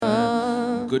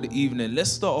Good evening.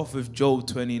 Let's start off with Job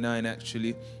 29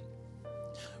 actually.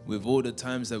 With all the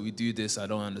times that we do this, I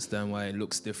don't understand why it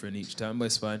looks different each time, but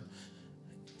it's fine.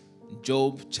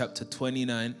 Job chapter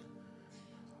 29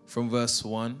 from verse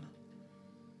 1.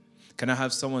 Can I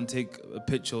have someone take a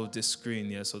picture of this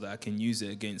screen, so that I can use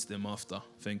it against them after?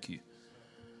 Thank you.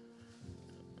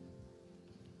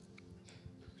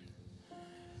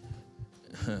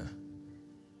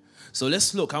 So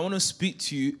let's look. I want to speak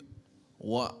to you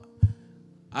what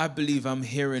I believe I'm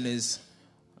hearing is,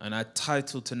 and I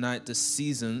titled tonight the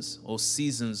seasons or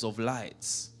seasons of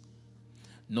lights.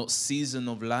 Not season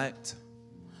of light,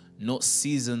 not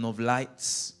season of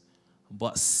lights,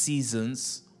 but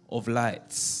seasons of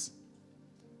lights.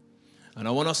 And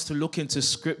I want us to look into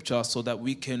scripture so that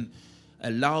we can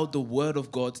allow the word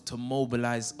of God to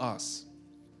mobilize us.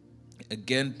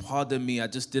 Again, pardon me, I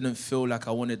just didn't feel like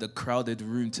I wanted a crowded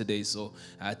room today, so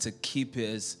I had to keep it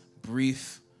as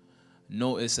brief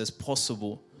notice as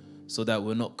possible so that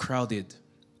we're not crowded.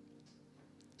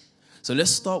 So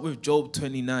let's start with Job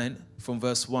 29 from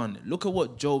verse 1. Look at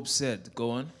what Job said. Go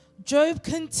on. Job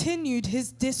continued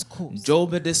his discourse.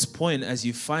 Job at this point, as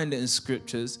you find it in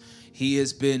scriptures, he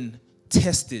has been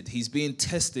tested. He's being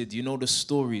tested. You know the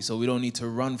story, so we don't need to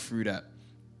run through that.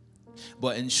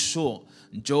 But in short,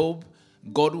 Job,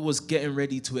 God was getting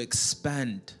ready to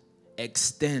extend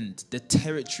the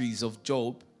territories of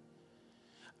Job,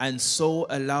 and so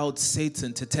allowed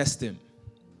Satan to test him.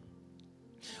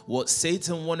 What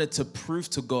Satan wanted to prove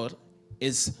to God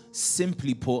is,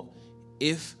 simply put,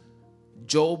 if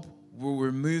Job will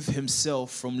remove himself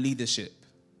from leadership.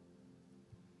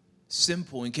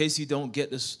 Simple, in case you don't get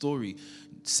the story.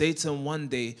 Satan one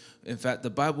day, in fact,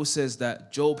 the Bible says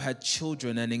that Job had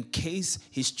children, and in case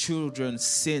his children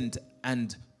sinned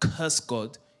and cursed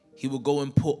God, he would go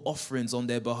and put offerings on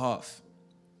their behalf.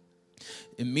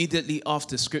 Immediately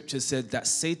after, scripture said that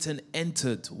Satan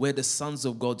entered where the sons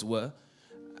of God were,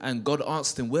 and God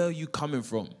asked him, "Where are you coming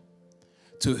from?"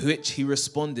 To which he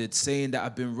responded, saying that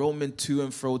I've been roaming to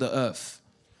and fro the earth.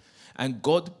 And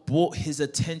God brought his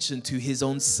attention to his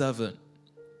own servant.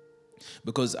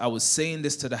 Because I was saying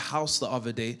this to the house the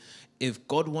other day, if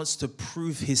God wants to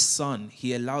prove his son,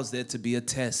 he allows there to be a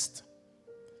test.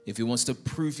 If he wants to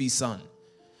prove his son,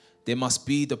 there must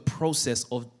be the process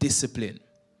of discipline.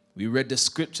 We read the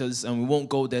scriptures, and we won't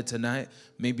go there tonight.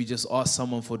 Maybe just ask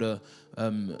someone for the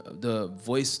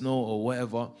voice note or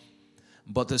whatever.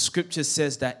 But the scripture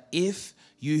says that if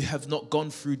you have not gone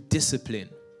through discipline,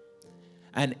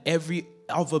 and every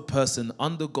other person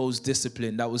undergoes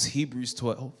discipline, that was Hebrews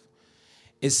 12,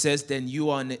 it says then you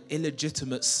are an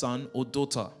illegitimate son or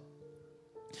daughter.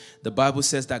 The Bible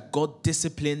says that God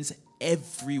disciplines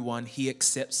everyone he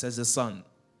accepts as a son.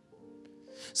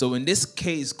 So in this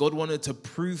case, God wanted to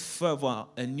prove further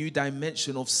a new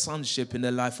dimension of sonship in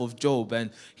the life of Job,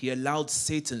 and he allowed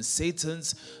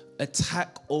Satan's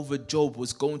attack over Job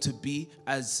was going to be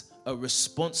as a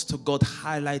response to God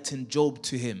highlighting Job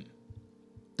to him.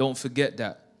 Don't forget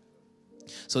that.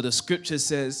 So the scripture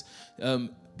says,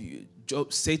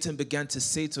 Satan began to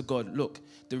say to God, look,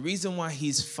 the reason why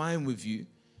he's fine with you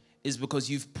is because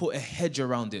you've put a hedge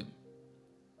around him.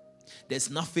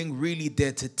 There's nothing really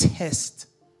there to test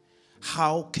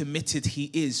how committed he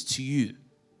is to you,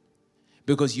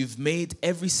 because you've made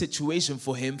every situation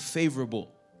for him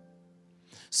favorable.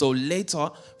 So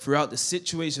later, throughout the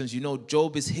situations,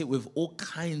 Job is hit with all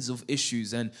kinds of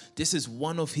issues, and this is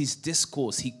one of his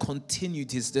discourse. He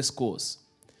continued his discourse.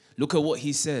 Look at what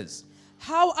he says.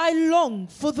 How I long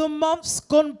for the months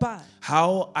gone by.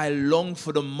 How I long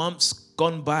for the months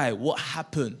gone by. What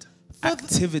happened?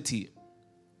 Activity.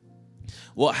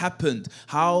 What happened?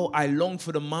 How I long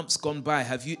for the months gone by.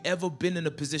 Have you ever been in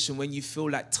a position when you feel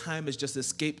like time has just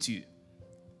escaped you?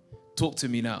 Talk to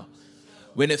me now.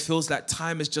 When it feels like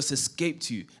time has just escaped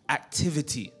you.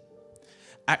 Activity.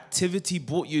 Activity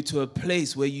brought you to a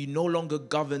place where you no longer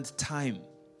governed time.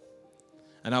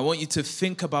 And I want you to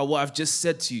think about what I've just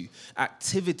said to you.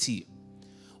 Activity.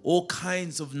 All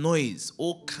kinds of noise,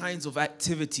 all kinds of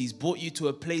activities brought you to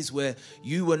a place where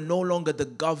you were no longer the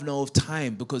governor of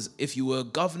time, because if you were a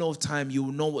governor of time, you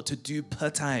will know what to do per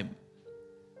time.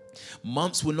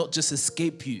 Months will not just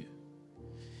escape you.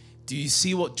 Do you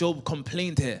see what Job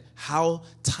complained here? How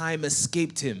time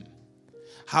escaped him.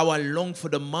 How I long for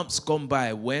the months gone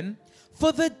by. When?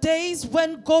 For the days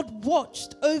when God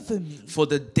watched over me. For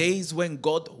the days when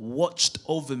God watched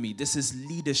over me. This is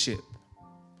leadership.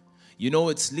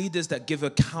 It's leaders that give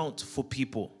account for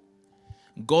people.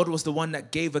 God was the one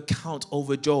that gave account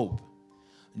over Job.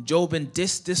 Job in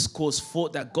this discourse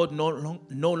thought that God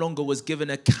no longer was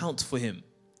giving account for him.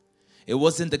 It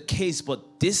wasn't the case,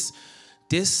 but this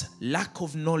this lack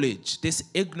of knowledge, this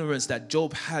ignorance that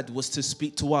Job had was to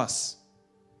speak to us.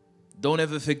 Don't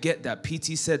ever forget that.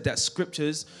 PT said that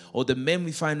scriptures, or the men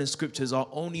we find in scriptures, are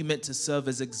only meant to serve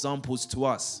as examples to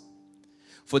us.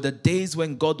 For the days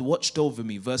when God watched over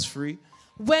me, verse 3.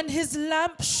 When his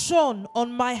lamp shone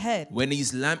on my head. When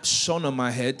his lamp shone on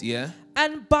my head, yeah.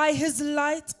 And by his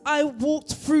light I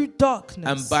walked through darkness.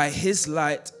 And by his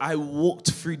light I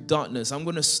walked through darkness. I'm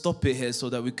going to stop it here so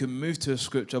that we can move to a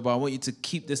scripture, but I want you to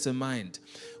keep this in mind.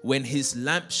 When his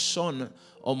lamp shone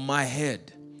on my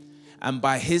head, and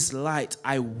by his light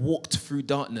I walked through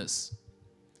darkness.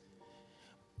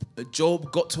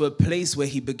 Job got to a place where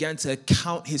he began to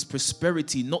account his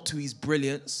prosperity not to his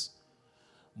brilliance,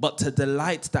 but to the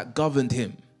light that governed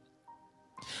him.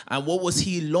 And what was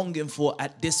he longing for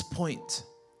at this point?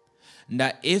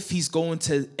 That if he's going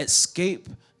to escape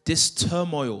this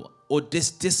turmoil or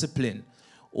this discipline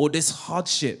or this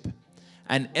hardship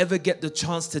and ever get the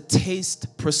chance to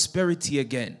taste prosperity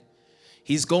again,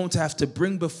 he's going to have to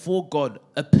bring before God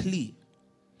a plea.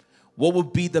 What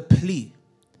would be the plea?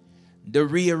 The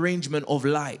rearrangement of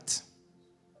light.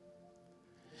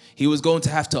 He was going to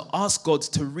have to ask God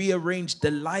to rearrange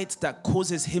the light that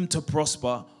causes him to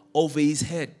prosper over his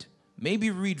head. Maybe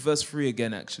read verse 3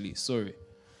 again, actually. Sorry.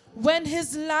 When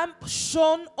his lamp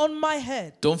shone on my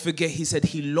head. Don't forget, he said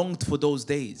he longed for those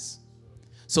days.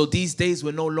 So these days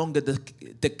were no longer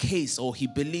the case, or he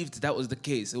believed that was the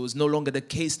case. It was no longer the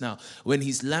case now. When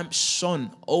his lamp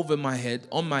shone over my head,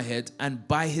 on my head, and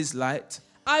by his light,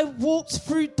 I walked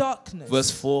through darkness.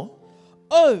 Verse 4.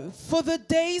 Oh, for the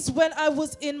days when I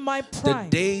was in my prime.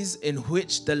 The days in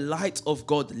which the light of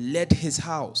God led his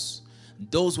house.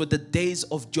 Those were the days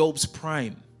of Job's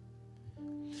prime.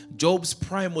 Job's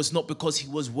prime was not because he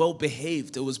was well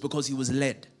behaved. It was because he was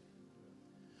led.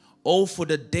 Oh, for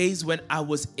the days when I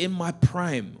was in my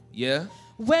prime. Yeah.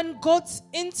 When God's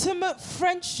intimate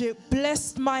friendship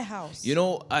blessed my house. You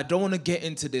know, I don't want to get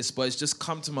into this, but it's just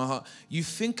come to my heart. You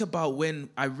think about when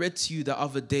I read to you the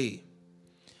other day,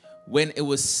 when it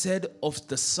was said of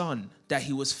the son that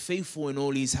he was faithful in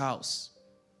all his house.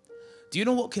 Do you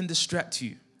know what can distract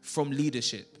you from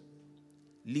leadership?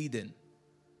 Leading.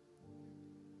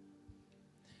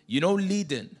 You know,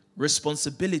 leading,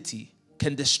 responsibility,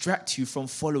 can distract you from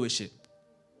followership.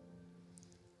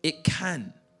 It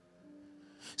can.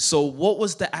 So what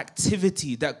was the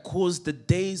activity that caused the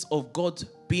days of God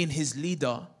being his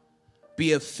leader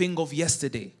be a thing of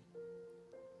yesterday?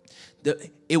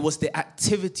 It was the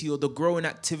activity or the growing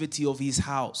activity of his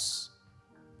house.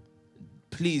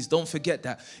 Please don't forget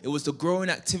that. It was the growing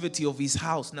activity of his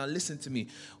house. Now listen to me.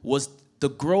 Was the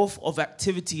growth of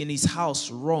activity in his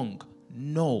house wrong?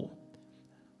 No.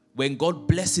 When God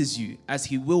blesses you, as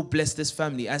he will bless this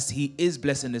family, as he is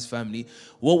blessing this family,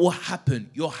 what will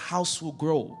happen? Your house will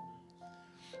grow.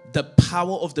 The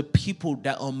power of the people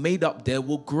that are made up there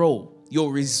will grow.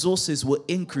 Your resources will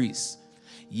increase.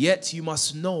 Yet you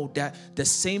must know that the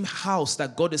same house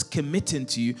that God is committing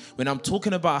to you, when I'm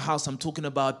talking about a house, I'm talking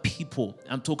about people.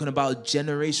 I'm talking about a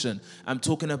generation. I'm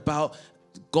talking about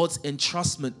God's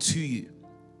entrustment to you.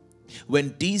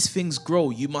 When these things grow,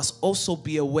 you must also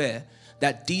be aware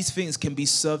that these things can be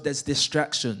served as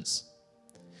distractions.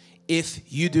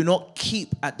 If you do not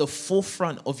keep at the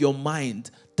forefront of your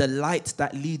mind the light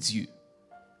that leads you.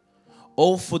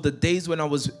 Oh, for the days when I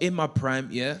was in my prime,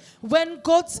 yeah? When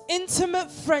God's intimate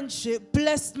friendship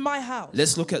blessed my house.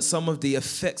 Let's look at some of the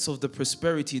effects of the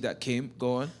prosperity that came.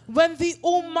 Go on. When the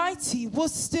Almighty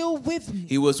was still with me.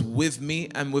 He was with me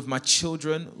and with my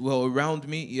children were around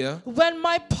me, yeah? When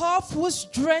my path was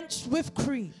drenched with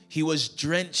cream. He was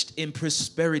drenched in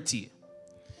prosperity.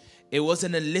 It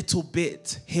wasn't a little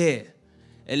bit here,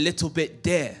 a little bit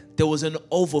there. There was an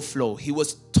overflow. He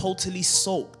was totally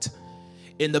soaked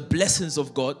in the blessings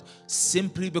of God,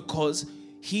 simply because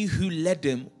he who led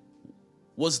him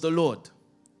was the Lord,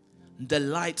 the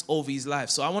light over his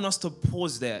life. So I want us to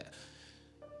pause there.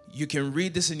 You can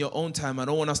read this in your own time. I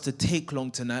don't want us to take long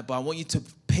tonight, but I want you to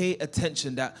pay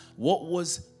attention that what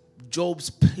was Job's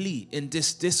plea in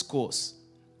this discourse?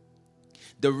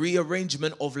 The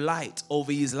rearrangement of light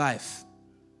over his life.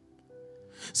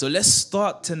 So let's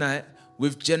start tonight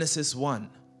with Genesis 1.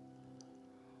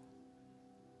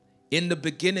 In the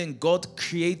beginning, God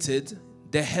created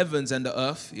the heavens and the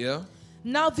earth, yeah?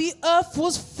 Now the earth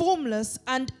was formless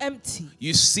and empty.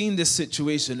 You've seen this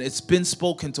situation. It's been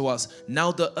spoken to us.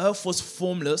 Now the earth was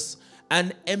formless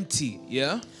and empty,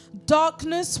 yeah?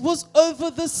 Darkness was over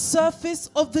the surface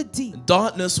of the deep.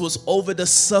 Darkness was over the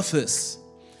surface.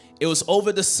 It was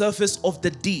over the surface of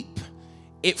the deep.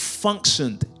 It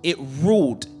functioned. It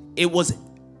ruled. It was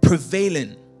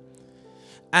prevailing.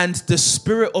 And the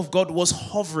Spirit of God was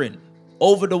hovering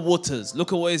over the waters.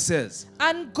 Look at what it says.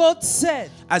 And God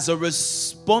said, As a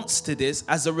response to this,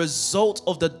 as a result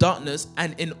of the darkness,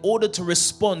 and in order to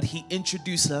respond, he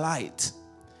introduced light.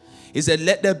 He said,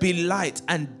 let there be light,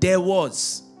 and there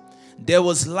was. There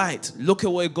was light. Look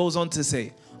at what it goes on to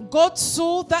say. God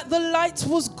saw that the light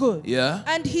was good. Yeah.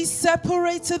 And he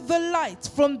separated the light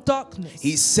from darkness.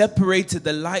 He separated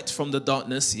the light from the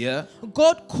darkness. Yeah.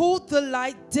 God called the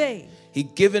light day. He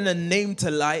given a name to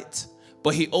light,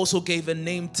 but he also gave a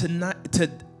name to night.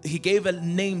 He gave a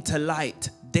name to light,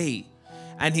 day,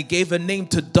 and he gave a name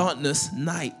to darkness,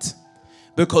 night,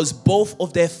 because both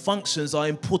of their functions are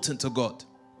important to God.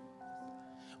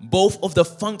 Both of the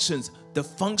functions, the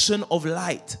function of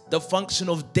light, the function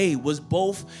of day, was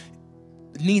both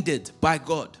needed by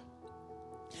God.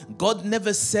 God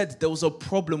never said there was a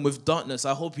problem with darkness.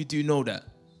 I hope you do know that.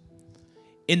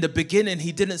 In the beginning,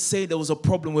 he didn't say there was a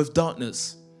problem with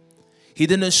darkness. He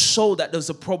didn't show that there was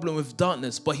a problem with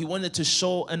darkness, but he wanted to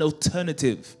show an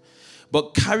alternative.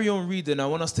 But carry on reading. I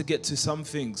want us to get to some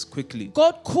things quickly.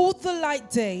 God called the light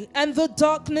day, and the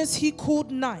darkness he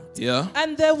called night. Yeah.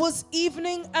 And there was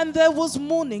evening and there was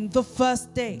morning the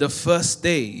first day. The first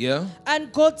day, yeah. And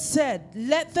God said,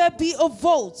 let there be a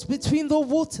vault between the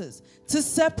waters to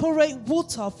separate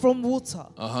water from water.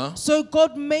 So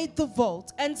God made the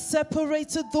vault and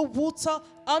separated the water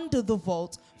under the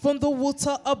vault from the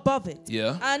water above it.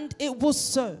 Yeah. And it was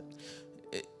so.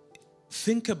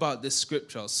 Think about this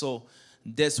scripture. So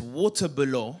there's water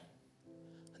below,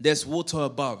 there's water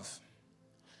above.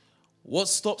 What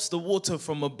stops the water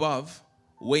from above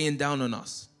weighing down on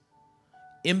us?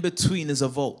 In between is a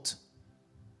vault.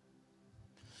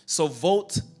 So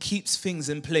vault keeps things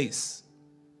in place.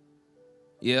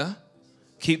 Yeah?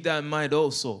 Keep that in mind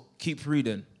also. Keep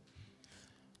reading.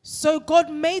 So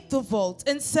God made the vault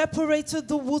and separated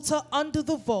the water under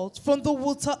the vault from the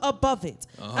water above it.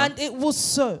 And it was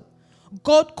so.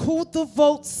 God called the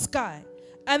vault sky.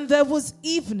 And there was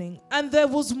evening and there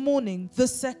was morning the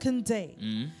second day.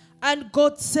 And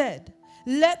God said,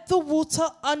 let the water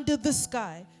under the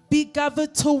sky be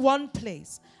gathered to one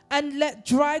place, and let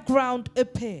dry ground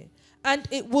appear. And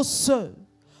it was so.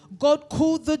 God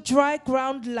called the dry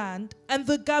ground land, and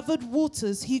the gathered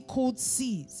waters he called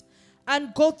seas.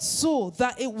 And God saw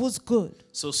that it was good.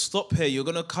 So stop here. You're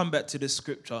going to come back to this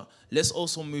scripture. Let's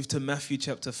also move to Matthew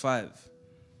chapter 5.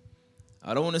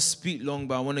 I don't want to speak long,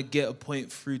 but I want to get a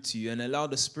point through to you and allow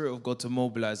the Spirit of God to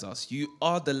mobilize us. You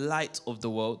are the light of the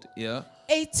world, yeah?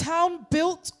 A town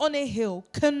built on a hill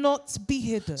cannot be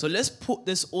hidden. So let's put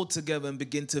this all together and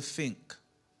begin to think.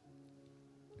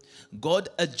 God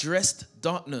addressed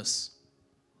darkness,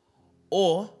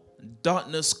 or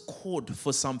darkness called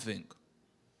for something.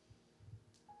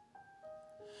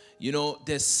 You know,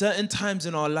 there's certain times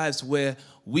in our lives where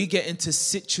we get into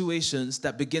situations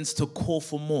that begins to call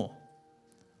for more.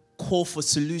 Call for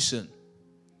solution.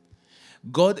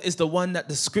 God is the one that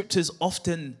the scriptures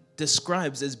often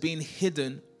describes as being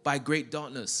hidden by great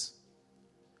darkness.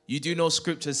 You do know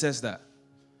scripture says that.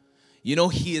 You know,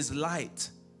 he is light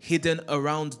hidden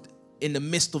around in the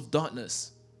midst of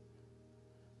darkness.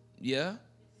 Yeah?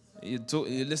 You're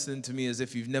listening to me as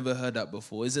if you've never heard that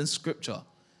before. It's in scripture.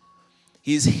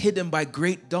 He is hidden by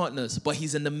great darkness, but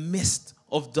he's in the midst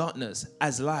of darkness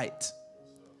as light.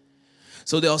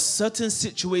 So there are certain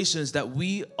situations that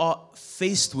we are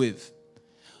faced with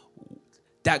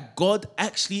that God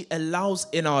actually allows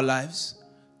in our lives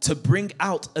to bring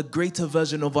out a greater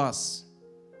version of us.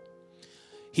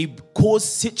 He caused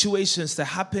situations to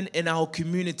happen in our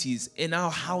communities, in our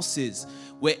houses,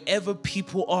 wherever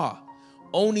people are,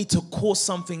 only to cause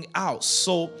something out.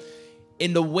 So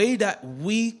in the way that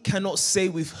we cannot say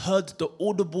we've heard the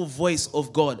audible voice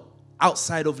of God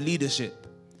outside of leadership,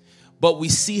 but we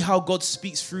see how God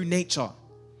speaks through nature.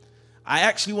 I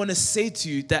actually want to say to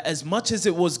you that as much as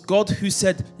it was God who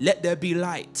said, let there be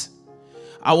light,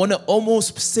 I want to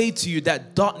almost say to you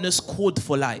that darkness called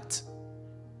for light.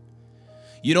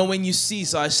 You know, when you see,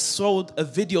 so I showed a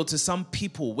video to some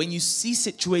people, when you see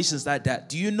situations like that,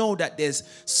 do you know that there's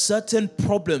certain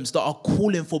problems that are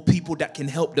calling for people that can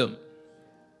help them?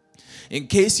 In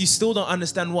case you still don't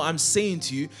understand what I'm saying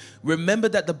to you, remember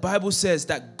that the Bible says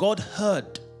that God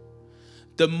heard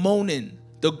the moaning,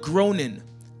 the groaning,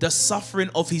 the suffering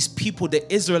of his people,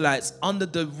 the Israelites, under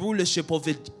the rulership of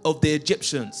the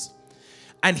Egyptians.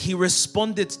 And he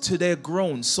responded to their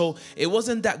groans. So it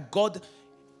wasn't that God,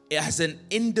 as an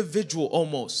individual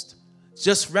almost,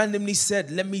 just randomly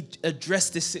said, let me address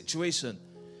this situation.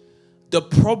 The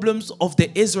problems of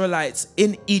the Israelites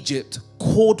in Egypt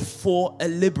called for a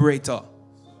liberator,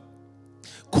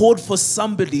 called for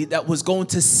somebody that was going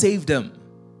to save them.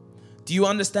 Do you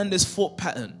understand this thought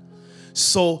pattern?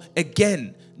 So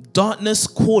again, darkness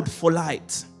called for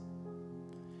light.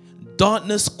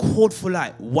 Darkness called for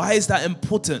light. Why is that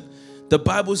important? The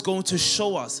Bible is going to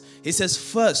show us. It says,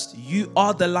 first, you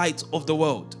are the light of the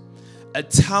world. A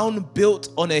town built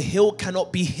on a hill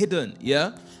cannot be hidden.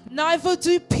 Yeah? Neither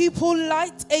do people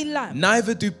light a lamp.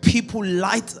 Neither do people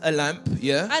light a lamp.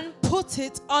 Yeah? And put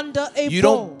it under a bowl. You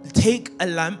don't take a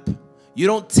lamp. You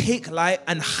don't take light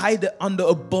and hide it under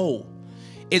a bowl.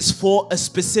 It's for a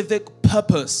specific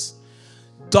purpose.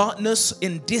 Darkness,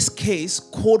 in this case,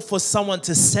 called for someone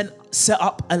to set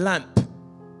up a lamp.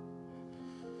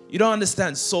 You don't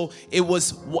understand? So it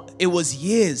was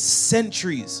years,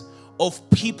 centuries of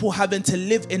people having to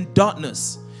live in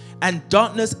darkness. And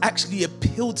darkness actually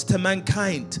appealed to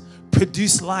mankind,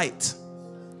 produced light.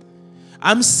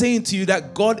 I'm saying to you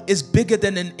that God is bigger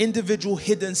than an individual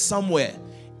hidden somewhere.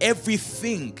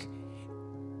 Everything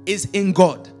is in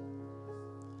God.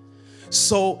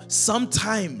 So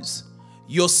sometimes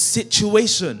your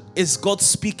situation is God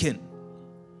speaking.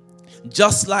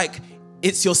 Just like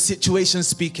it's your situation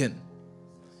speaking.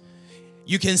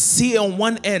 You can see on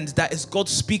one end that is God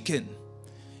speaking.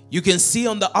 You can see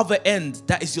on the other end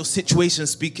that is your situation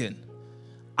speaking.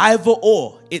 Either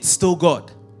or, it's still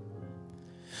God.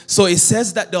 So it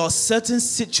says that there are certain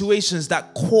situations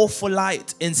that call for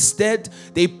light. Instead,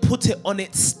 they put it on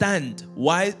its stand.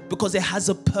 Why? Because it has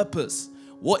a purpose.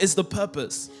 What is the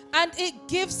purpose? And it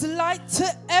gives light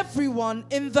to everyone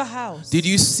in the house. Did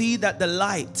you see that the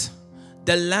light,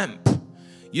 the lamp,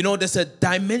 you know, there's a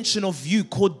dimension of you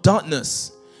called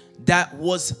darkness that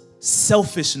was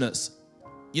selfishness.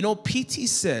 You know, PT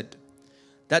said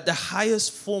that the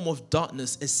highest form of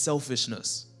darkness is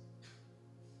selfishness.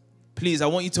 Please, I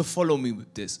want you to follow me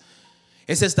with this.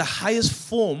 It says the highest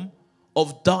form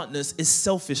of darkness is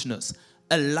selfishness.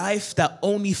 A life that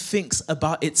only thinks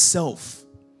about itself.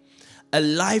 A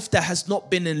life that has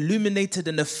not been illuminated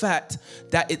in the fact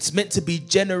that it's meant to be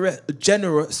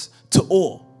generous to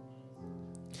all.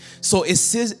 So it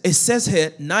says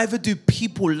here, neither do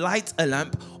people light a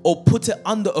lamp or put it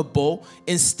under a bowl.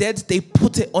 Instead, they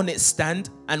put it on its stand.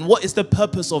 And what is the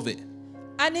purpose of it?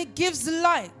 And it gives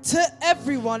light to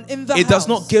everyone in the house. It does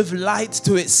not give light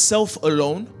to itself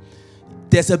alone.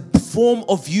 There's a form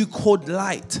of you called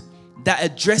light that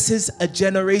addresses a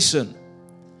generation.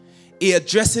 It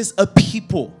addresses a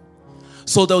people.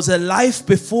 So there was a life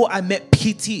before I met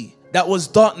PT that was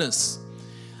darkness.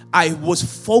 I was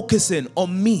focusing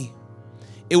on me.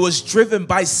 It was driven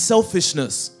by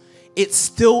selfishness. It's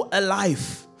still a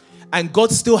life. And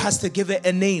God still has to give it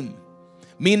a name.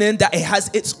 Meaning that it has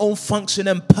its own function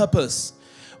and purpose.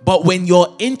 But when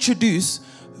you're introduced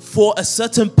for a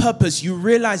certain purpose, you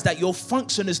realize that your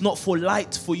function is not for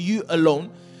light for you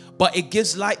alone, but it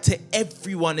gives light to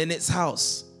everyone in its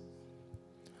house.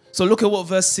 So look at what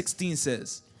verse 16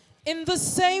 says. In the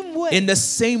same way. In the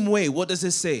same way, what does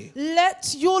it say?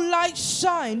 Let your light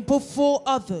shine before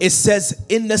others. It says,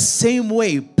 in the same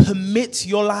way, permit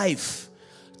your life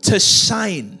to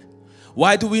shine.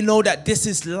 Why do we know that this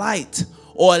is light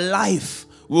or life?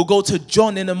 We'll go to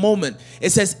John in a moment.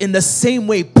 It says, in the same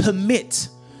way, permit,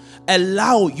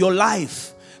 allow your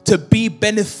life to be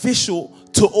beneficial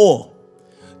to all.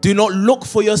 Do not look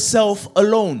for yourself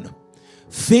alone.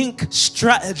 Think,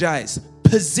 strategize,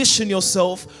 position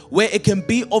yourself where it can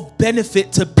be of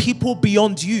benefit to people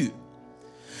beyond you.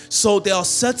 So there are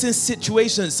certain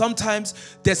situations, sometimes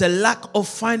there's a lack of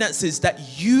finances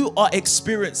that you are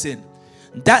experiencing.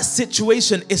 That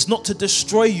situation is not to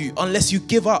destroy you unless you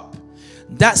give up.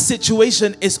 That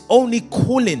situation is only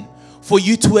calling for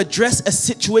you to address a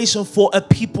situation for a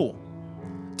people.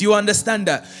 Do you understand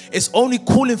that? It's only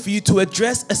calling for you to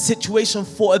address a situation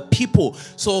for a people.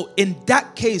 So in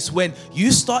that case, when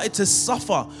you started to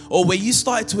suffer or when you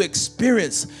started to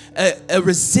experience a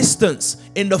resistance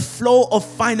in the flow of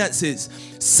finances,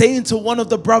 saying to one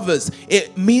of the brothers,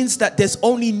 it means that there's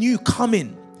only new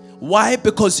coming. Why?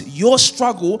 Because your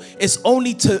struggle is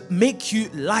only to make you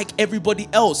like everybody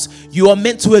else. You are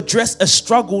meant to address a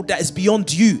struggle that is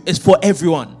beyond you. It's for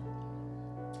everyone.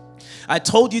 I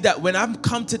told you that when I'm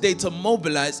come today to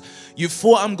mobilize, you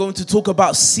thought I'm going to talk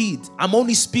about seed. I'm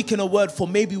only speaking a word for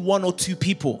maybe 1 or 2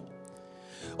 people.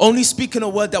 Only speaking a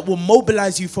word that will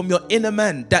mobilize you from your inner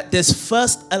man. That there's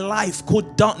first a life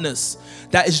called darkness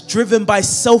that is driven by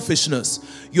selfishness.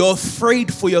 You're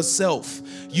afraid for yourself.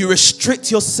 You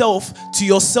restrict yourself to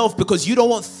yourself because you don't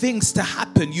want things to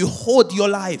happen. You hoard your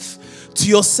life to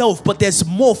yourself, but there's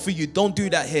more for you. Don't do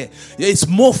that here. It's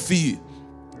more for you.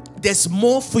 there's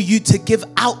more for you to give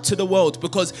out to the world,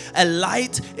 because a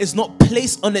light is not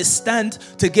placed on its stand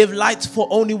to give light for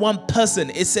only one person.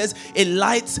 It says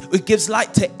it gives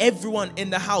light to everyone in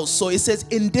the house. So it says,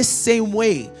 in this same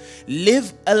way,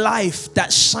 live a life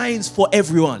that shines for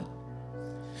everyone.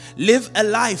 Live a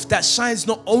life that shines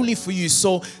not only for you.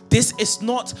 So this is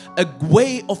not a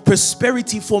way of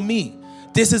prosperity for me.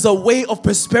 This is a way of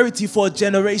prosperity for a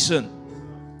generation.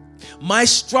 My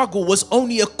struggle was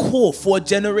only a call for a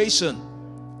generation.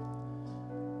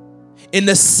 In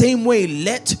the same way,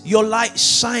 let your light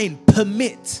shine.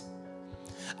 Permit.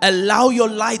 Allow your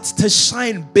light to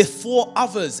shine before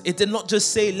others. It did not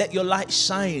just say, let your light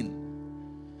shine.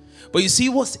 But you see,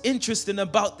 what's interesting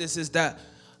about this is that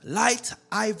light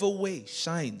either way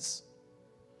shines.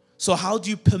 So how do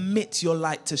you permit your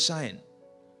light to shine?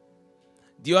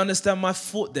 Do you understand my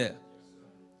thought there?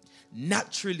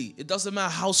 Naturally, it doesn't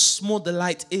matter how small the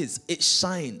light is, it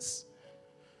shines.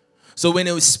 So when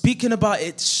it was speaking about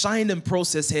its shining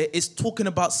process here, it's talking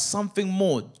about something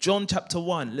more. John chapter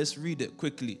 1, let's read it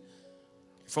quickly.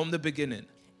 From the beginning.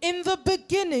 In the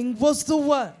beginning was the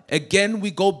Word. Again,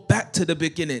 we go back to the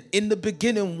beginning. In the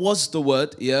beginning was the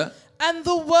Word, yeah? And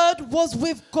the Word was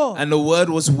with God. And the Word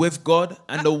was with God,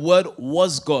 and the Word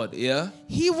was God, yeah?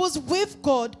 He was with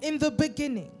God in the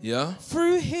beginning. Yeah?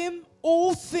 Through him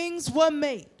all things were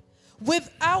made.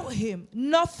 Without him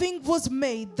nothing was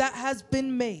made that has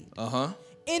been made.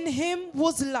 In him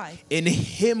was life. In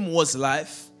him was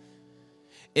life.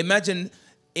 Imagine,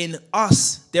 in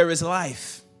us there is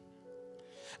life.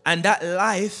 And that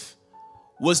life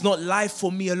was not life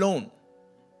for me alone.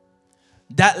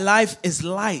 That life is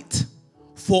light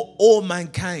for all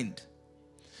mankind.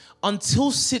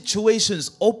 Until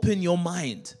situations open your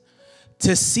mind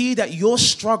to see that your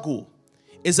struggle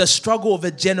is a struggle of a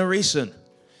generation,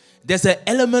 there's an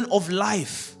element of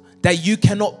life that you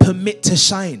cannot permit to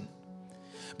shine.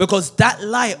 Because that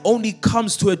light only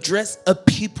comes to address a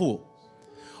people,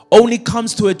 only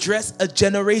comes to address a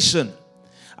generation.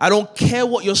 I don't care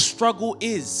what your struggle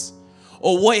is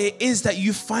or what it is that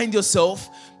you find yourself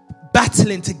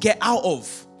battling to get out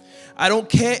of. I don't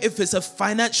care if it's a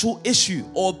financial issue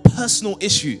or a personal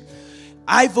issue.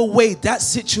 Either way, that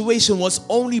situation was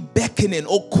only beckoning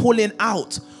or calling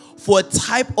out for a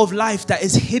type of life that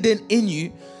is hidden in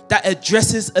you that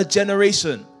addresses a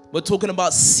generation. We're talking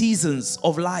about seasons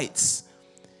of lights.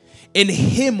 In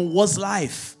him was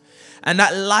life, and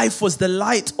that life was the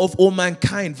light of all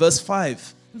mankind. Verse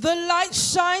 5. The light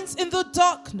shines in the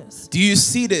darkness. Do you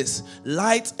see this?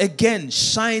 Light again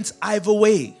shines either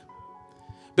way,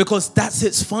 because that's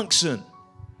its function.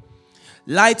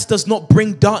 Light does not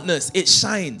bring darkness, it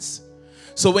shines.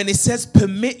 So when it says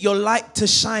permit your light to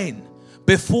shine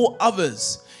before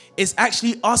others, it's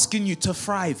actually asking you to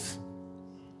thrive.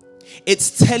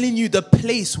 It's telling you the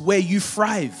place where you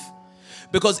thrive.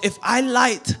 Because if I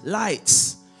light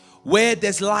lights where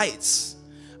there's lights,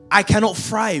 I cannot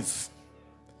thrive.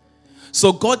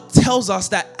 So God tells us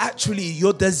that actually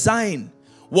your design,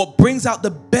 what brings out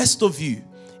the best of you,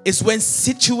 is when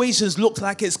situations look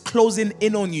like it's closing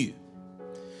in on you.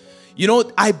 You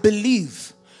know, I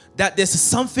believe that there's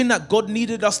something that God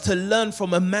needed us to learn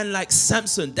from a man like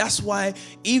Samson. That's why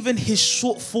even his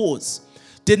shortfalls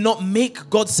did not make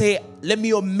God say, let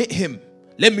me omit him.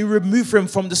 Let me remove him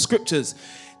from the scriptures.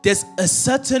 There's a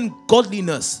certain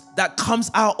godliness that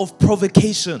comes out of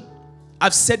provocation.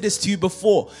 I've said this to you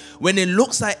before. When it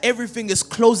looks like everything is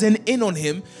closing in on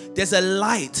him, there's a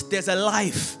light, there's a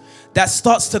life that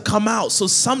starts to come out. So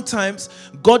sometimes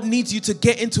God needs you to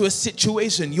get into a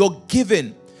situation. You're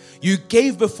giving. You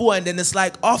gave before, and then it's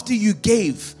like after you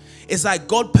gave, it's like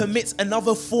God permits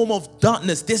another form of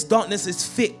darkness. This darkness is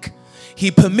thick.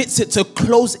 He permits it to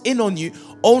close in on you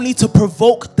only to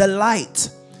provoke the light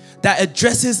that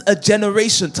addresses a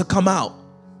generation to come out.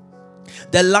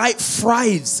 The light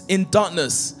thrives in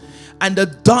darkness, and the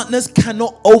darkness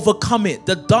cannot overcome it.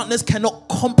 The darkness cannot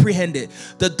comprehend it.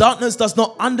 The darkness does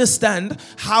not understand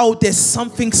how there's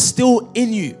something still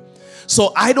in you.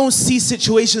 So I don't see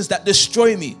situations that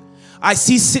destroy me. I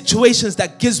see situations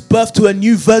that gives birth to a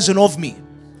new version of me.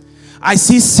 I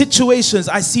see situations,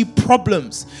 I see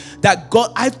problems that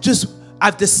God,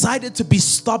 I've decided to be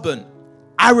stubborn,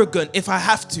 arrogant if I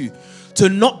have to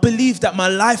not believe that my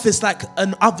life is like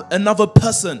another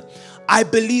person. I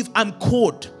believe I'm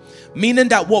called, meaning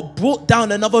that what brought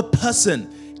down another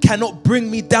person cannot bring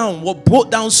me down. What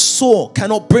brought down Saul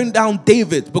cannot bring down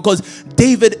David, because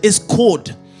David is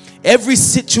called. Every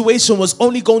situation was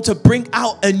only going to bring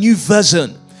out a new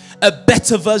version, a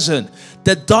better version.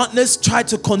 The darkness tried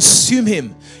to consume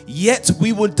him, yet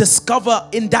we will discover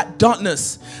in that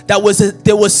darkness that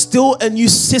there was still a new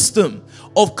system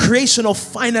of creation of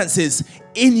finances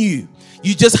in you.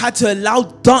 You just had to allow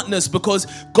darkness, because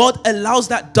God allows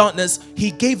that darkness. He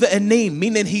gave it a name,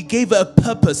 meaning he gave it a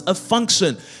purpose, a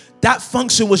function. That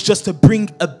function was just to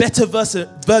bring a better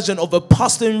version of a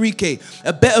Pastor Enrique,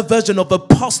 a better version of a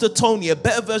Pastor Tony, a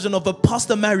better version of a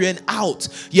Pastor Marion out.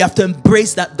 You have to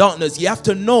embrace that darkness. You have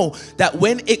to know that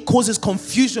when it causes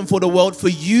confusion for the world, for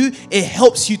you, it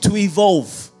helps you to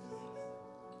evolve.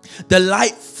 The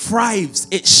light thrives,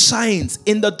 it shines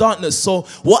in the darkness. So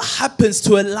what happens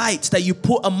to a light that you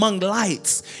put among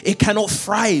lights? It cannot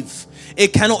thrive.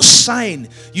 It cannot shine.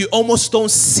 You almost don't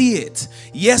see it.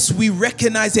 Yes, we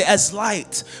recognize it as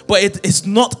light, but it is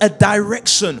not a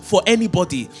direction for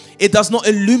anybody. It does not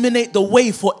illuminate the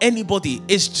way for anybody.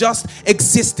 It's just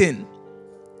existing.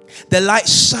 The light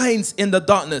shines in the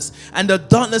darkness, and the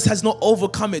darkness has not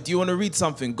overcome it. Do you want to read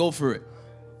something? Go for it.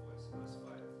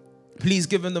 Please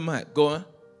give him the mic. Go on.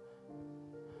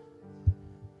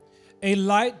 A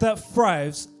light that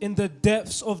thrives in the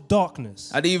depths of darkness.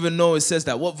 I didn't even know it says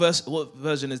that. What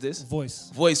version is this?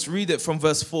 Voice. Voice. Read it from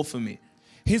verse 4 for me.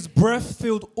 His breath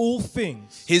filled all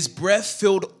things. His breath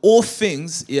filled all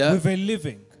things. Yeah. With a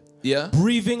living,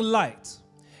 breathing light.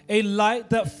 A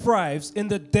light that thrives in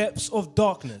the depths of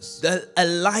darkness. A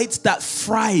light that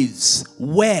thrives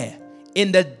where?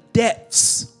 In the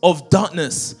depths of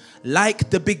darkness. Like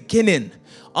the beginning.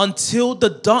 Until the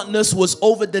darkness was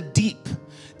over the deep,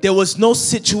 there was no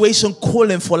situation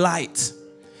calling for light.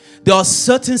 There are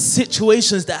certain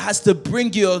situations that has to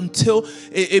bring you until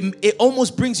it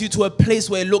almost brings you to a place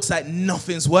where it looks like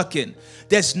nothing's working.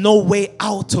 There's no way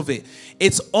out of it.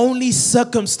 It's only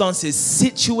circumstances,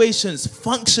 situations,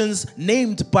 functions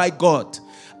named by God.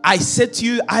 I said to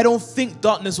you, I don't think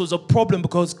darkness was a problem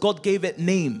because God gave it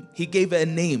name. He gave it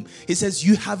a name. He says,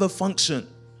 you have a function.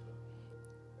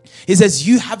 He says,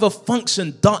 you have a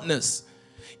function, darkness.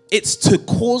 It's to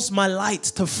cause my light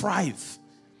to thrive.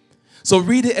 So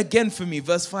read it again for me,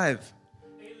 verse 5.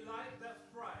 A light that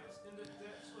thrives in the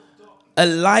depths of darkness. A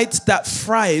light that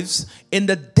thrives in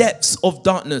the depths of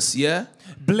darkness, yeah?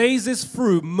 Blazes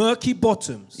through murky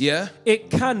bottoms. Yeah?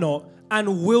 It cannot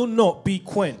and will not be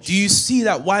quenched. Do you see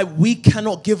that? Why we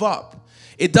cannot give up?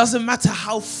 It doesn't matter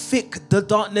how thick the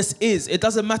darkness is. It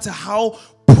doesn't matter how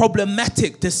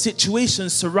problematic the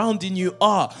situations surrounding you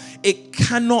are. It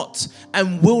cannot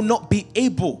and will not be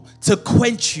able to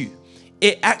quench you.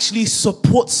 It actually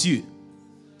supports you.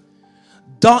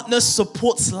 Darkness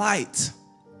supports light.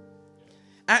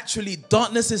 Actually,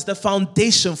 darkness is the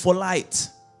foundation for light.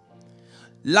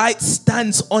 Light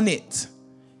stands on it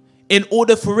in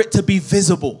order for it to be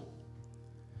visible.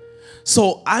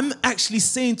 So I'm actually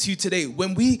saying to you today,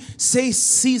 when we say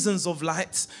seasons of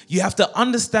light, you have to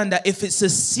understand that if it's a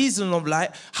season of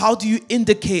light, how do you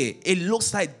indicate it? It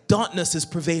looks like darkness is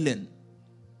prevailing.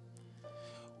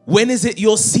 When is it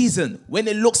your season? When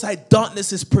it looks like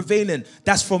darkness is prevailing,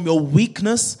 that's from your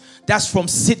weakness. That's from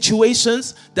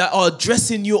situations that are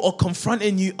addressing you or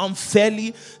confronting you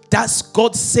unfairly. That's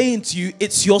God saying to you,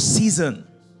 it's your season.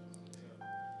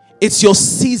 It's your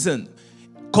season.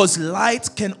 Because light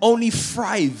can only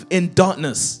thrive in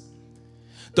darkness.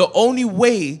 The only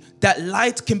way that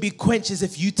light can be quenched is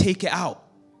if you take it out.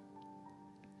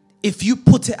 If you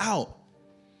put it out.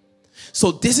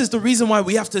 So this is the reason why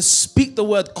we have to speak the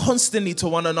word constantly to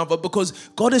one another, because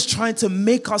God is trying to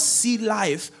make us see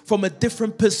life from a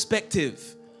different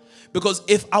perspective. Because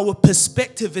if our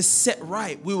perspective is set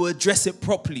right, we will address it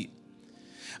properly.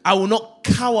 I will not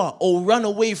cower or run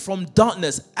away from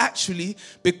darkness. Actually,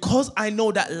 because I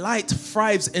know that light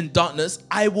thrives in darkness,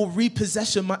 I will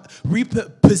reposition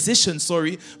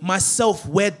myself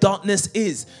where darkness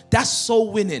is. That's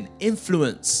soul winning,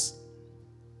 influence.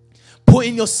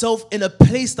 Putting yourself in a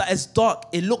place that is dark,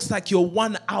 it looks like you're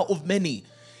one out of many.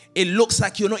 It looks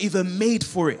like you're not even made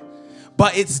for it.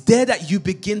 But it's there that you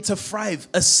begin to thrive.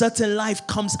 A certain life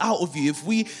comes out of you. If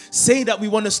we say that we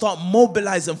want to start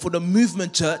mobilizing for the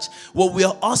movement church, what we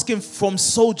are asking from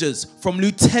soldiers, from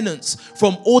lieutenants,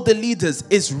 from all the leaders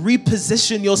is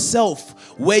reposition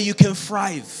yourself where you can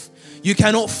thrive. You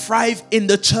cannot thrive in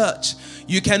the church.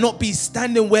 You cannot be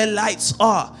standing where lights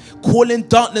are, calling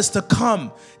darkness to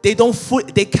come. They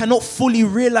cannot fully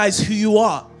realize who you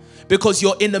are because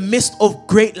you're in the midst of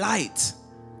great light.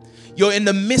 You're in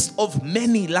the midst of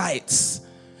many lights.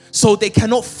 So they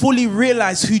cannot fully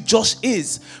realize who Josh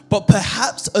is. But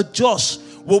perhaps a Josh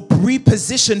will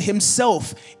reposition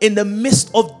himself in the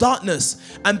midst of darkness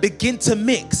and begin to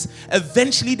mix.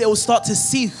 Eventually they will start to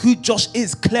see who Josh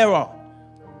is clearer.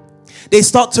 They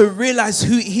start to realize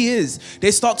who he is.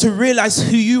 They start to realize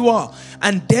who you are.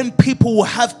 And then people will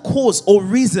have cause or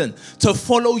reason to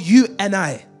follow you and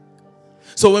I.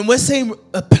 So when we're saying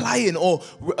applying or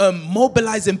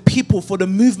mobilizing people for the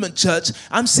movement, church,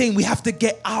 I'm saying we have to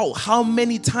get out. How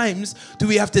many times do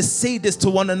we have to say this to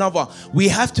one another? We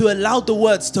have to allow the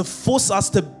words to force us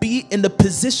to be in the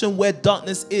position where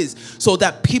darkness is, so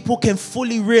that people can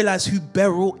fully realize who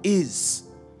Beryl is.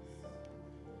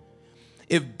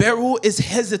 If Beryl is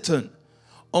hesitant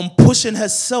on pushing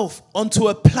herself onto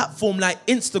a platform like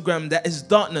Instagram that is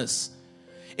darkness,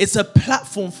 it's a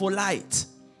platform for light.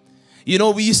 You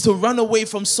know, we used to run away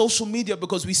from social media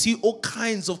because we see all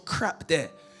kinds of crap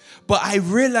there. But I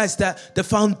realized that the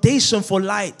foundation for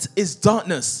light is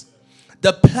darkness.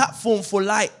 The platform for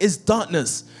light is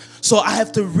darkness. So I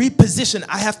have to reposition.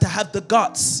 I have to have the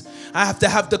guts. I have to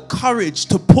have the courage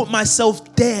to put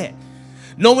myself there.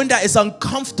 Knowing that it's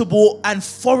uncomfortable and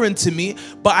foreign to me,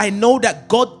 but I know that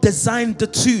God designed the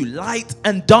two, light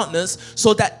and darkness,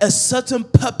 so that a certain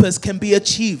purpose can be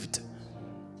achieved.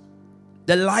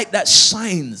 The light that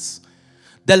shines,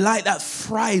 the light that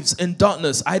thrives in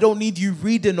darkness. I don't need you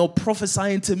reading or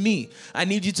prophesying to me. I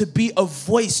need you to be a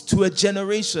voice to a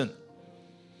generation.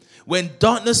 When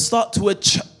darkness starts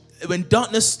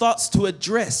to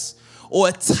address or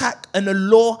attack an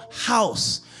allure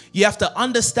house, you have to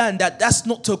understand that that's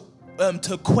not to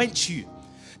quench you.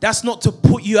 That's not to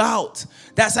put you out.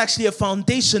 That's actually a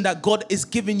foundation that God is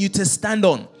giving you to stand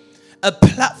on. A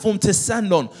platform to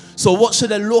stand on. So what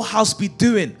should a law house be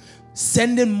doing?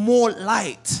 Sending more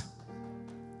light.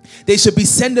 They should be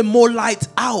sending more light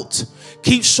out.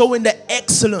 Keep showing the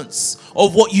excellence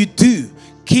of what you do.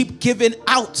 Keep giving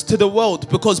out to the world,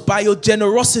 because by your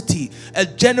generosity, a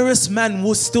generous man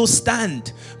will still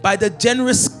stand. By the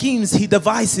generous schemes he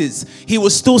devises, he will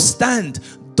still stand.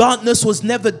 Darkness was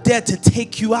never there to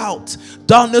take you out.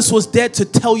 Darkness was there to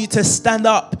tell you to stand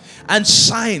up and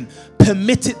shine.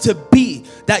 Permit it to be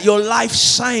that your life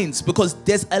shines, because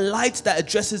there's a light that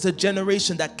addresses a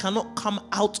generation that cannot come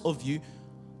out of you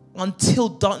until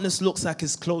darkness looks like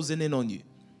it's closing in on you.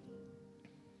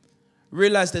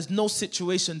 Realize there's no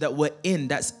situation that we're in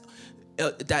that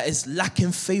is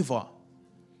lacking favor.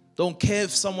 Don't care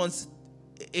if someone's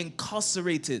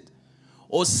incarcerated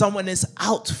or someone is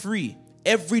out free.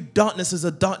 Every darkness is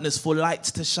a darkness for light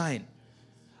to shine.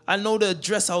 I know the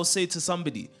address I will say to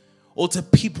somebody or to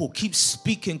people: keep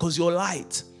speaking, because you're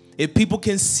light. If people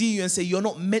can see you and say you're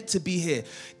not meant to be here,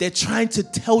 they're trying to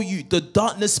tell you. The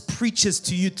darkness preaches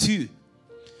to you too.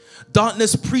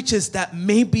 Darkness preaches that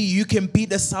maybe you can be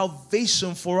the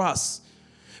salvation for us,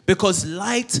 because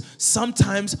light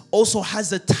sometimes also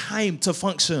has a time to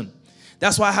function.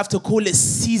 That's why I have to call it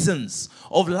seasons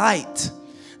of light.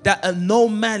 That no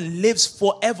man lives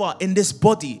forever in this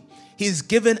body. He is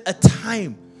given a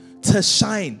time to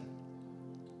shine.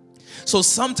 So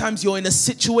sometimes you're in a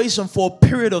situation for a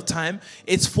period of time.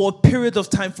 It's for a period of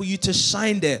time for you to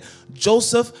shine there.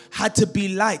 Joseph had to be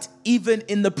light even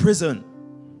in the prison.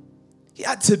 He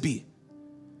had to be.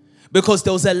 Because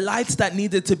there was a light that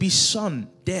needed to be shone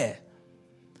there.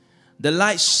 The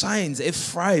light shines. It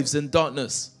thrives in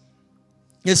darkness.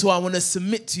 That's why I want to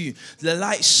submit to you. The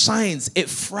light shines. It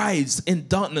thrives in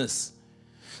darkness.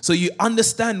 So you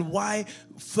understand why,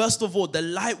 first of all, the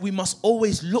light we must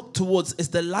always look towards is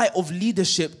the light of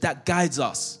leadership that guides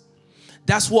us.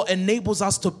 That's what enables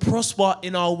us to prosper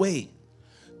in our way.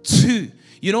 2,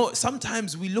 you know,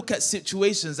 sometimes we look at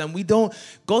situations and we don't.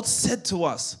 God said to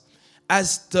us,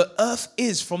 as the earth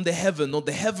is from the heaven, or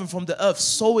the heaven from the earth,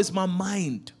 so is my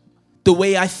mind. The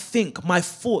way I think, my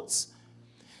thoughts.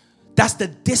 That's the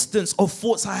distance of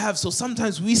thoughts I have. So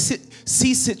sometimes we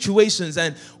see situations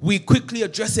and we quickly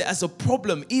address it as a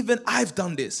problem. Even I've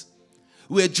done this.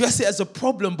 We address it as a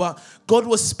problem, but God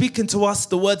was speaking to us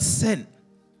the word sent.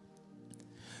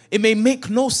 It may make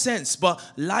no sense, but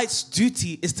light's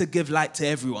duty is to give light to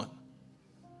everyone.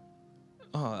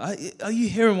 Are you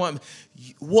hearing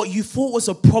what you thought was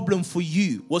a problem for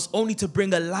you was only to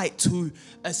bring a light to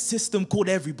a system called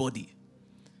everybody.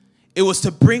 It was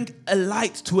to bring a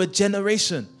light to a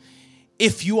generation.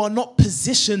 If you are not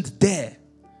positioned there,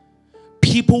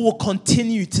 people will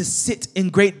continue to sit in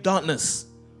great darkness.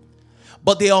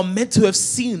 But they are meant to have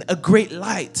seen a great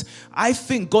light. I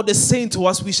think God is saying to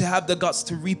us we should have the guts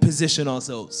to reposition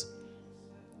ourselves.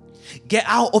 Get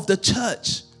out of the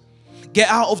church. Get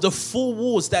out of the 4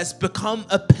 walls that's become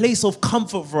a place of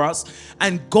comfort for us,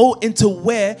 and go into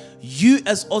where you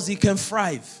as Ozzy can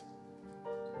thrive.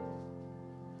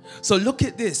 So look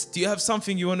at this. Do you have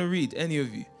something you want to read, any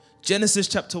of you? Genesis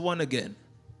chapter 1 again.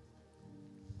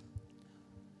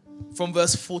 From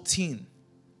verse 14.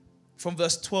 From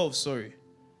verse 12, sorry.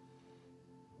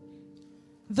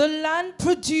 The land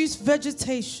produced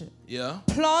vegetation. Yeah.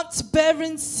 Plants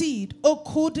bearing seed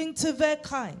according to their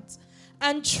kinds,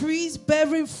 and trees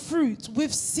bearing fruit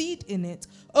with seed in it,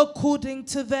 according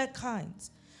to their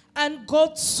kinds. And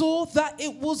God saw that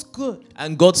it was good.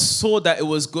 And God saw that it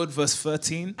was good, verse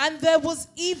 13. And there was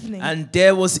evening. And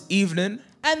there was evening.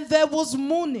 And there was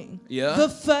morning, the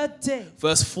third day.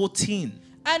 Verse 14.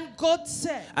 And God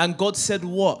said. And God said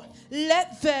what?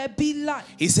 Let there be light.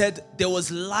 He said there was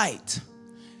light.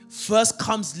 First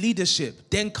comes leadership.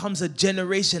 Then comes a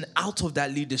generation out of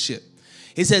that leadership.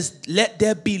 He says, let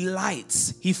there be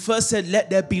lights. He first said, let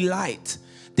there be light.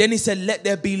 Then he said, let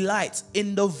there be light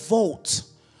in the vault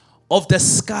of the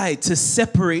sky to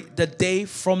separate the day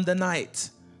from the night.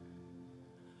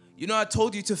 You know, I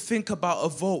told you to think about a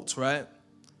vault, right?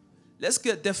 Let's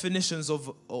get definitions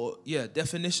of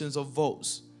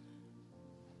vaults.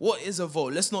 What is a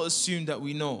vault? Let's not assume that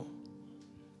we know.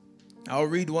 I'll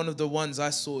read one of the ones I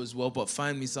saw as well, but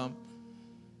find me some.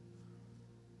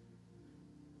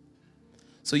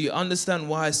 So you understand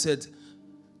why I said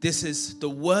this is the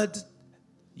word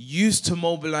used to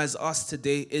mobilize us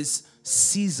today is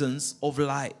seasons of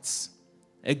lights.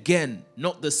 Again,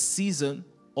 not the season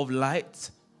of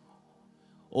light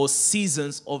or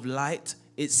seasons of light.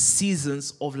 It's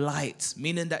seasons of light,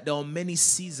 meaning that there are many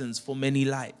seasons for many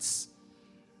lights.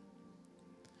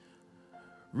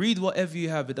 Read whatever you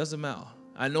have, it doesn't matter.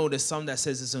 I know there's some that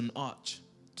says it's an arch.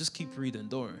 Just keep reading,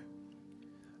 don't worry.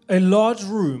 A large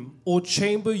room or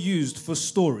chamber used for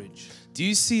storage. Do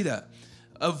you see that?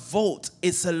 A vault,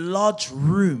 it's a large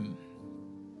room.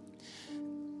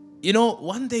 You know,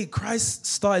 one day Christ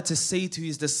started to say to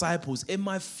his disciples, in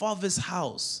my Father's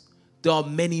house, there are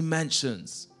many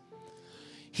mansions.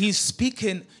 He's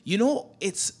speaking, you know,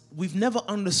 we've never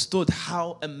understood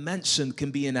how a mansion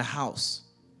can be in a house.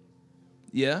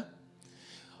 Yeah?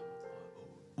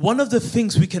 One of the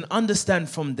things we can understand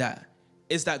from that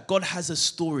is that God has a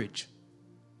storage.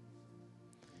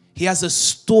 He has a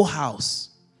storehouse.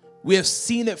 We have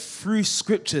seen it through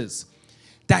scriptures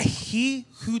that he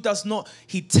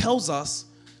tells us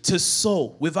to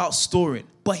sow without storing,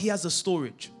 but he has a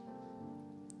storage.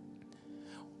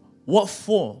 What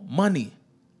for? Money?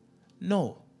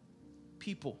 No.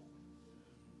 People.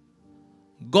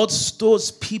 God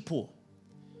stores people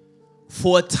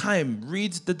for a time.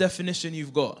 Read the definition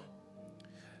you've got.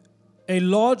 A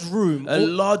large room.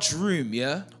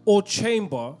 Yeah? Or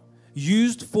chamber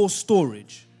used for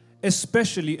storage,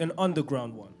 especially an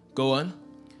underground one. Go on.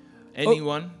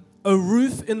 Anyone? A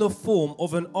roof in the form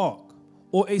of an arch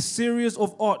or a series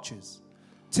of arches,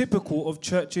 typical of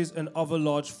churches and other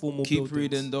large formal buildings. Keep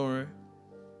reading, don't worry.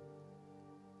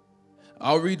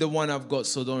 I'll read the one I've got,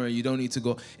 so don't worry, you don't need to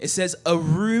go. It says, a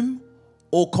room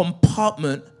or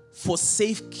compartment for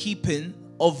safekeeping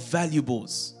of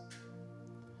valuables.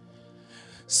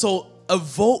 So a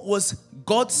vault was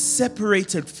God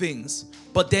separated things,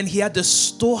 but then he had the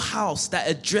storehouse that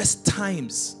addressed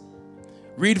times.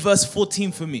 Read verse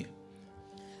 14 for me.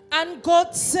 And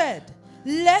God said,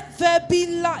 let there be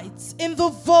lights in the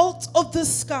vault of the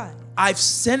sky. I've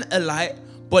sent a light,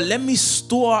 but let me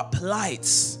store up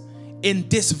lights in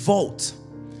this vault,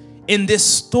 in this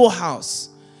storehouse.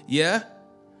 Yeah?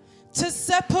 To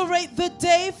separate the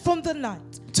day from the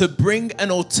night. To bring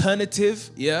an alternative.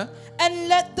 Yeah? And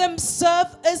let them serve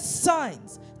as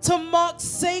signs to mark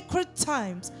sacred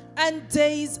times and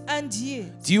days and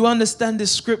years. Do you understand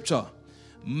this scripture?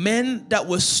 Men that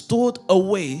were stored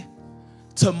away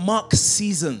to mark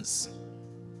seasons.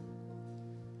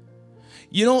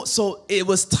 You know, so it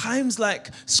was times like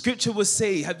scripture would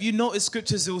say, have you noticed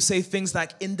scriptures, it will say things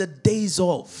like in the days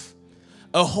of,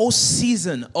 a whole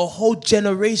season, a whole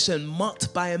generation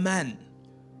marked by a man.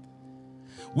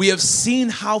 We have seen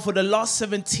how for the last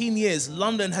 17 years,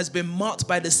 London has been marked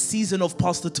by the season of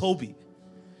Pastor Toby.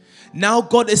 Now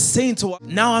God is saying to us,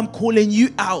 now I'm calling you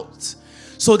out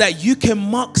so that you can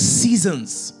mark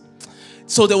seasons.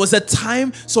 So there was a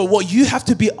time, so what you have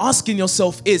to be asking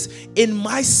yourself is, in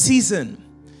my season,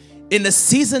 in the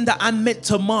season that I'm meant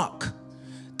to mark,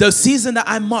 the season that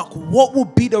I mark, what will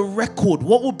be the record?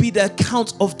 What will be the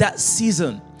account of that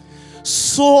season?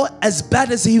 Saul, as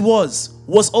bad as he was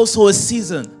also a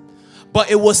season.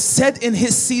 But it was said in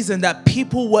his season that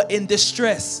people were in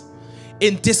distress,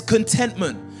 in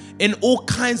discontentment, in all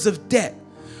kinds of debt.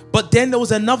 But then there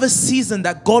was another season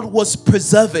that God was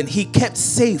preserving. He kept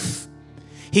safe.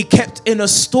 He kept in a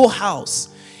storehouse.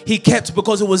 He kept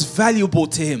because it was valuable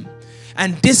to him.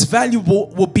 And this valuable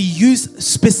will be used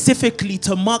specifically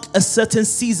to mark a certain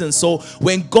season. So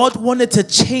when God wanted to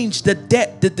change the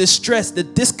debt, the distress, the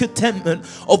discontentment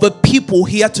of a people,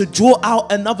 he had to draw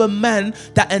out another man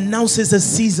that announces a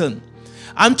season.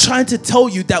 I'm trying to tell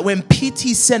you that when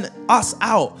PT sent us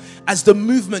out as the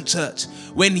movement church,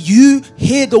 when you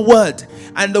hear the word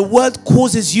and the word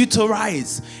causes you to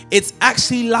rise, it's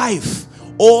actually life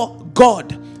or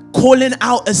God calling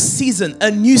out a season,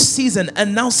 a new season,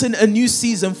 announcing a new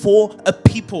season for a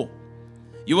people.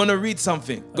 You want to read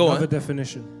something? Go Another on.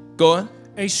 definition. Go on.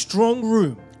 A strong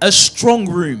room A strong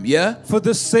room, yeah? for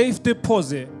the safe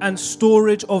deposit and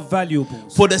storage of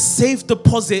valuables. For the safe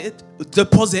deposit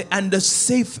and the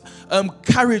safe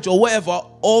carriage or whatever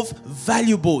of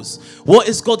valuables. What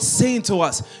is God saying to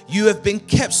us? You have been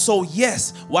kept. So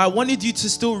yes, why I wanted you to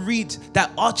still read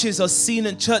that arches are seen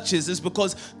in churches is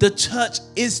because the church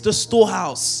is the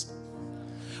storehouse.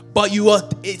 But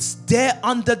it's there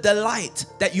under the light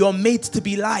that you are made to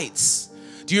be lights.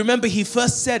 Do you remember he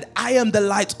first said, I am the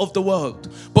light of the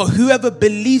world, but whoever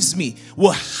believes me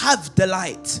will have the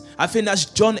light. I think that's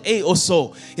John 8 or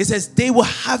so. It says they will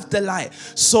have the light.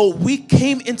 So we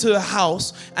came into the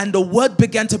house and the word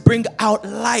began to bring out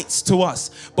lights to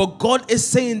us. But God is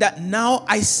saying that now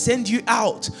I send you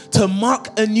out to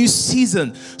mark a new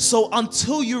season. So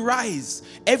until you rise,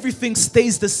 everything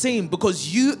stays the same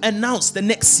because you announce the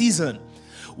next season.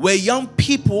 Where young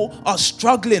people are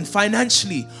struggling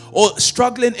financially or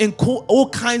struggling in all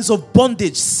kinds of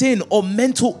bondage, sin, or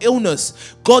mental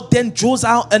illness, God then draws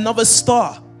out another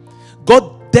star.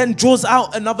 God then draws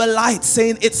out another light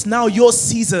saying, it's now your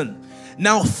season.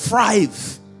 Now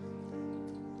thrive.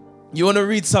 You want to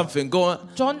read something? Go on.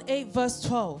 John 8 verse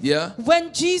 12. Yeah.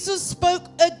 When Jesus spoke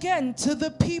again to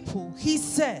the people, he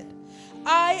said,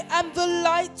 I am the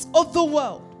light of the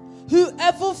world.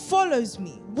 Whoever follows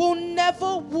me will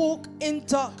never walk in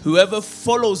darkness. Whoever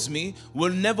follows me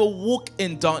will never walk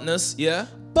in darkness, yeah?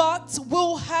 But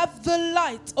will have the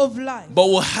light of life. But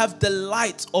will have the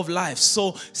light of life.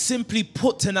 So simply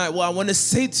put tonight, what I want to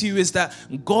say to you is that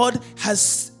God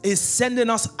is sending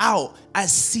us out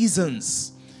as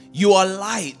seasons. You are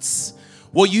lights.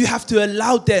 What you have to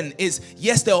allow then is,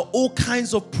 yes, there are all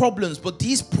kinds of problems, but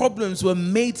these problems were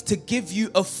made to give you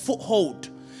a foothold.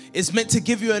 It's meant to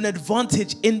give you an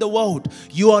advantage in the world.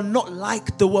 You are not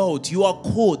like the world. You are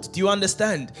called. Do you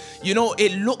understand? You know,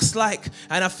 it looks like,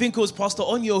 and I think it was Pastor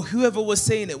Onyo, whoever was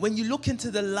saying it, when you look into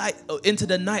the light, into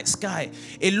the night sky,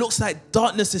 it looks like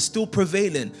darkness is still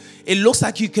prevailing. It looks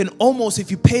like you can almost,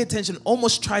 if you pay attention,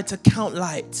 almost try to count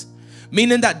light.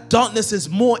 Meaning that darkness is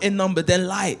more in number than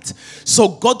light. So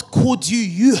God called you.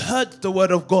 You heard the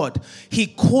word of God. He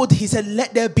said,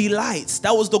 let there be lights.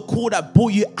 That was the call that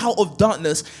brought you out of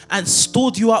darkness and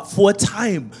stored you up for a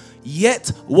time.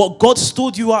 Yet, what God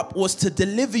stored you up was to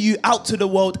deliver you out to the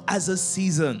world as a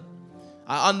season.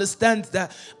 I understand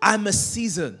that I'm a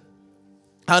season.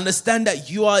 I understand that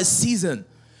you are a season.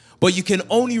 But you can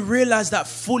only realize that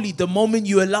fully the moment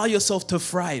you allow yourself to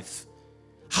thrive.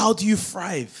 How do you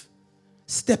thrive?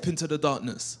 Step into the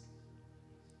darkness.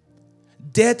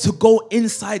 Dare to go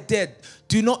inside there.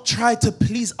 Do not try to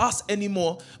please us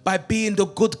anymore by being the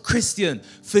good Christian.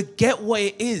 Forget what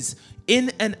it is.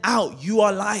 In and out, you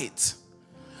are light.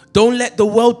 Don't let the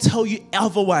world tell you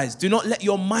otherwise. Do not let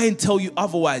your mind tell you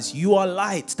otherwise. You are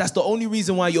light. That's the only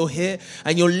reason why you're here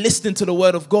and you're listening to the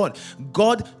word of God.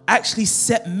 God actually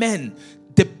set men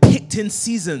depicting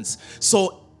seasons.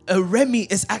 So a Remy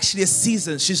is actually a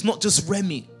season. She's not just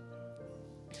Remy.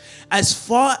 As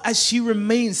far as she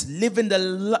remains living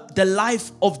the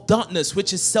life of darkness,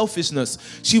 which is selfishness,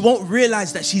 she won't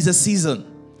realize that she's a season.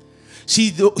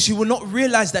 She will not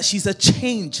realize that she's a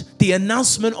change, the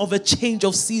announcement of a change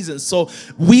of seasons. So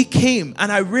we came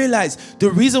and I realized the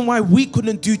reason why we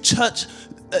couldn't do church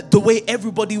the way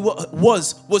everybody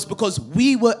was because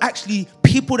we were actually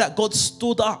people that God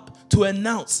stood up to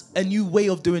announce a new way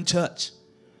of doing church.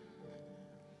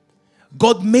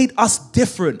 God made us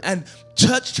different, and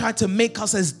church tried to make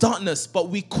us as darkness, but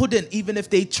we couldn't even if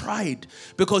they tried,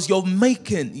 because your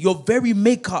very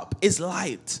makeup is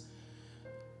light.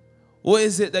 What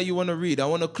is it that you want to read? I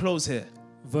want to close here.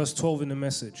 Verse 12 in the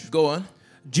Message. Go on.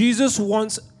 Jesus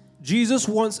once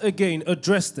again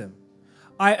addressed them.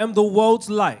 I am the world's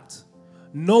light.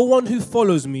 No one who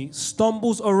follows me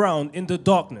stumbles around in the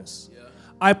darkness. Yeah.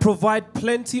 I provide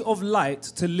plenty of light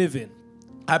to live in.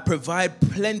 I provide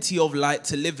plenty of light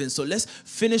to live in. So let's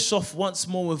finish off once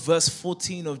more with verse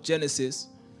 14 of Genesis.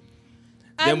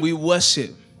 Then we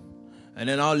worship. And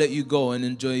then I'll let you go and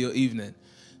enjoy your evening.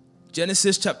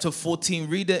 Genesis chapter 14.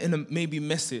 Read it in a maybe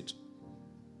Message.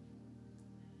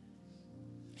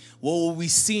 What were we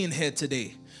seeing here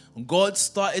today? God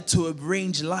started to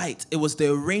arrange light. It was the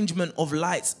arrangement of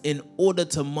lights in order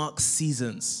to mark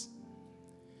seasons.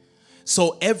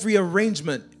 So every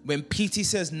arrangement, when PT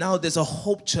says now there's a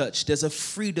hope church, there's a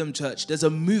freedom church, there's a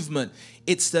movement,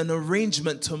 it's an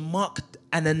arrangement to mark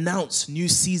and announce new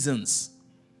seasons.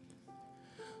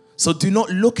 So do not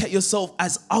look at yourself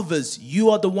as others. You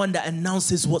are the one that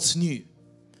announces what's new.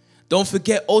 Don't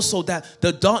forget also that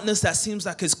the darkness that seems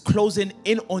like it's closing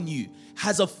in on you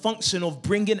has a function of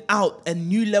bringing out a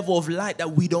new level of light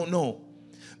that we don't know.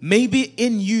 Maybe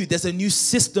in you, there's a new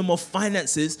system of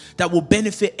finances that will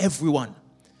benefit everyone.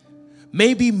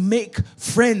 Maybe make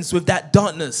friends with that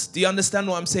darkness. Do you understand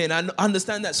what I'm saying? I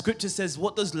understand that scripture says,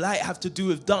 what does light have to do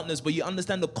with darkness? But you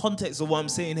understand the context of what I'm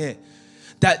saying here.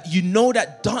 That you know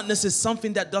that darkness is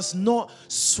something that does not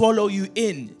swallow you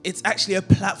in. It's actually a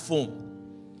platform.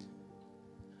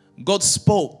 God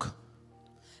spoke.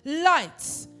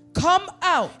 Lights, come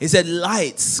out. He said,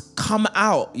 lights, come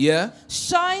out. Yeah?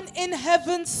 Shine in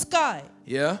heaven's sky.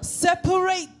 Yeah?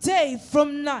 Separate day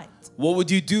from night. What would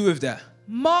you do with that?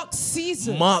 Mark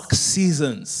seasons. Mark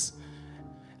seasons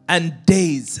and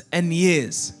days and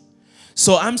years.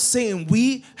 So I'm saying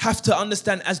we have to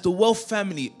understand, as the Wealth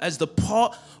family, as the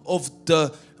part of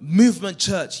the movement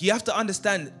church, you have to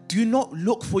understand, do not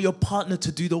look for your partner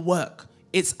to do the work.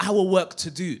 It's our work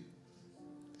to do.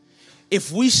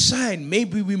 If we shine,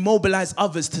 maybe we mobilize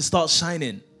others to start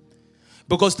shining.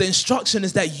 Because the instruction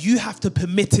is that you have to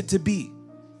permit it to be.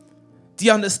 Do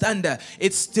you understand that?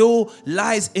 It still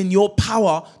lies in your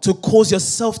power to cause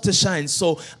yourself to shine.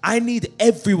 So I need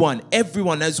everyone,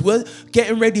 as we're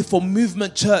getting ready for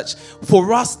Movement Church.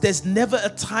 For us, there's never a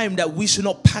time that we should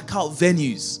not pack out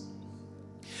venues,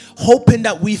 hoping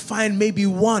that we find maybe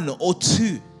one or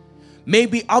two,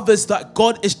 maybe others that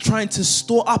God is trying to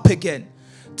store up again,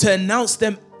 to announce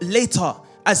them later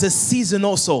as a season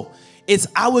also. It's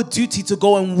our duty to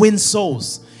go and win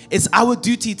souls. It's our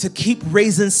duty to keep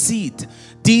raising seed.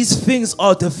 These things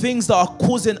are the things that are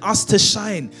causing us to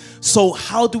shine. So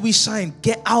how do we shine?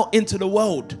 Get out into the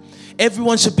world.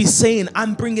 Everyone should be saying,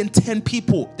 I'm bringing 10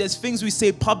 people. There's things we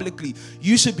say publicly.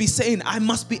 You should be saying, I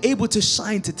must be able to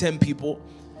shine to 10 people.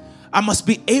 I must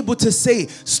be able to say,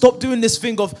 stop doing this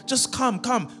thing of just come.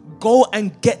 Go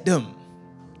and get them.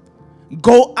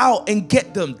 Go out and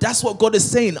get them. That's what God is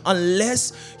saying.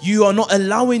 Unless you are not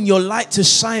allowing your light to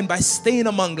shine by staying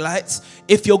among lights,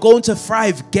 if you're going to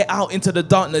thrive, get out into the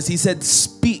darkness. He said,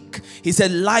 speak. He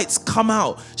said, lights, come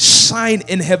out. Shine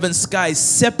in heaven's skies.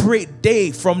 Separate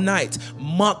day from night.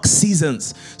 Mark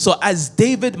seasons. So as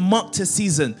David marked a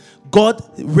season, God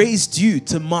raised you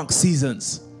to mark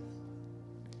seasons.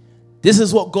 This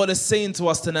is what God is saying to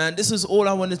us tonight. And this is all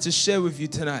I wanted to share with you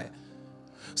tonight.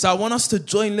 So I want us to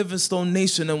join Livingstone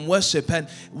Nation and worship. And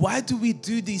why do we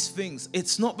do these things?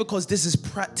 It's not because this is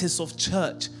practice of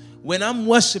church. When I'm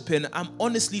worshiping, I'm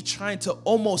honestly trying to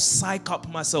almost psych up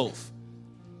myself.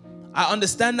 I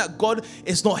understand that God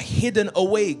is not hidden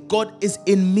away. God is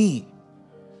in me.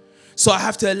 So I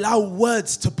have to allow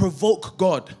words to provoke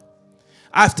God.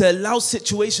 I have to allow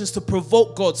situations to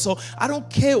provoke God. So I don't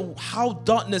care how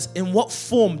darkness, in what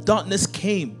form darkness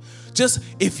came. Just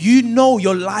if you know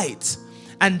your light,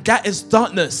 and that is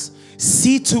darkness,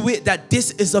 see to it that this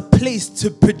is a place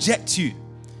to project you.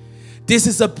 This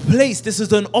is a place, this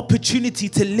is an opportunity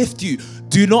to lift you.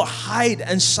 Do not hide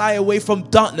and shy away from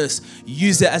darkness.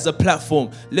 Use it as a platform.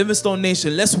 Livingstone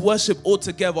Nation, let's worship all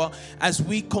together as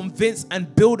we convince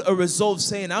and build a resolve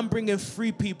saying, I'm bringing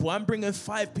 3 people, I'm bringing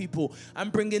 5 people, I'm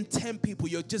bringing 10 people.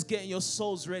 You're just getting your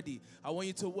souls ready. I want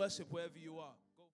you to worship wherever you are.